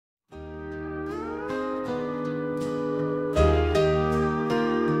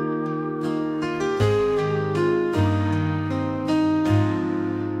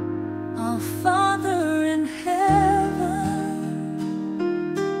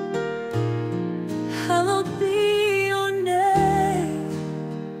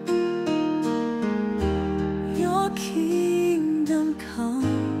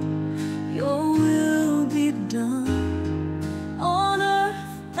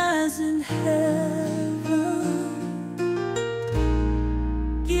as in heaven.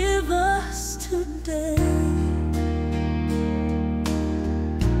 Give us today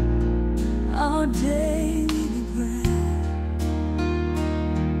our daily bread.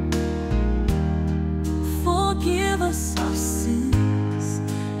 Forgive us our sins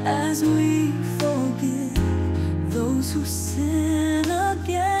as we forgive those who sin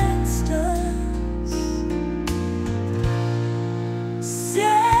against us.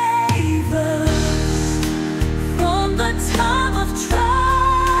 Save us from the time of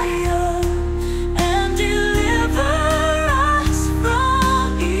trial and deliver us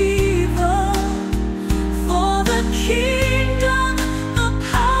from evil. For the kingdom, the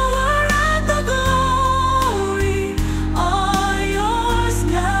power, and the glory are yours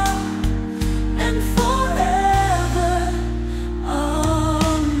now and forever.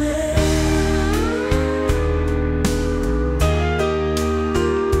 Amen.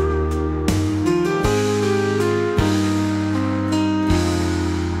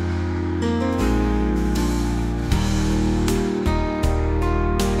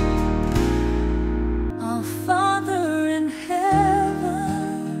 Our Father in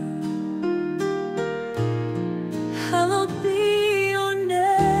heaven, hallowed be your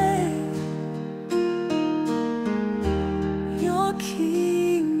name. Your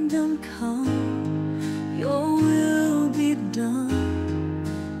kingdom come, your will be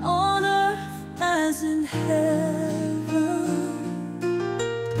done on earth as in heaven.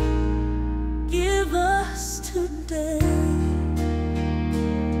 Give us today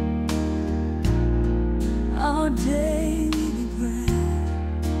our daily bread.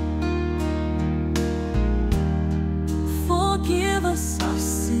 Forgive us our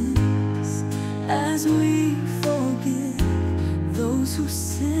sins as we forgive those who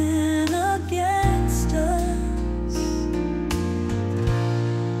sin